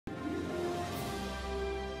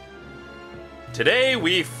Today,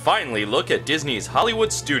 we finally look at Disney's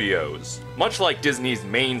Hollywood Studios. Much like Disney's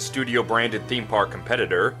main studio-branded theme park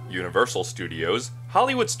competitor, Universal Studios,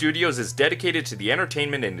 Hollywood Studios is dedicated to the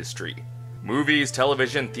entertainment industry. Movies,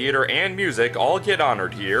 television, theater, and music all get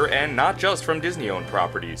honored here, and not just from Disney-owned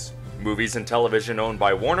properties. Movies and television owned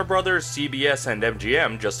by Warner Brothers, CBS, and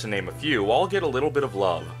MGM, just to name a few, all get a little bit of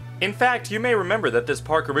love. In fact, you may remember that this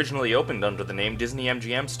park originally opened under the name Disney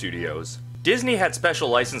MGM Studios. Disney had special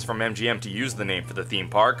license from MGM to use the name for the theme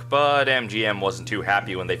park, but MGM wasn't too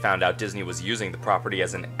happy when they found out Disney was using the property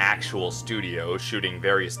as an actual studio, shooting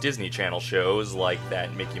various Disney Channel shows like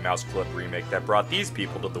that Mickey Mouse Club remake that brought these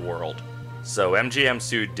people to the world. So MGM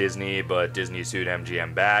sued Disney, but Disney sued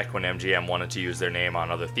MGM back when MGM wanted to use their name on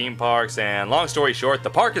other theme parks, and long story short, the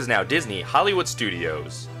park is now Disney Hollywood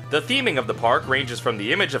Studios. The theming of the park ranges from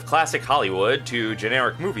the image of classic Hollywood to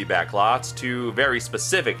generic movie backlots to very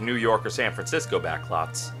specific New York or San Francisco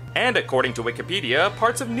backlots. And according to Wikipedia,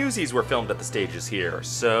 parts of Newsies were filmed at the stages here,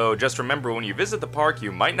 so just remember when you visit the park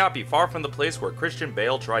you might not be far from the place where Christian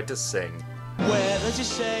Bale tried to sing. Where does it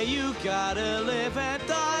say you gotta live and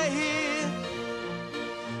die here?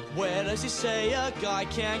 Where does it say a guy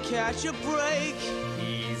can't catch a break?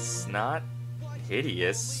 He's not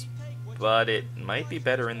hideous, but it might be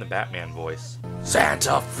better in the Batman voice.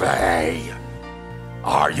 Santa Fe!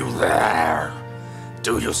 Are you there?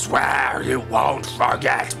 Do you swear you won't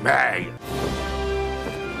forget me?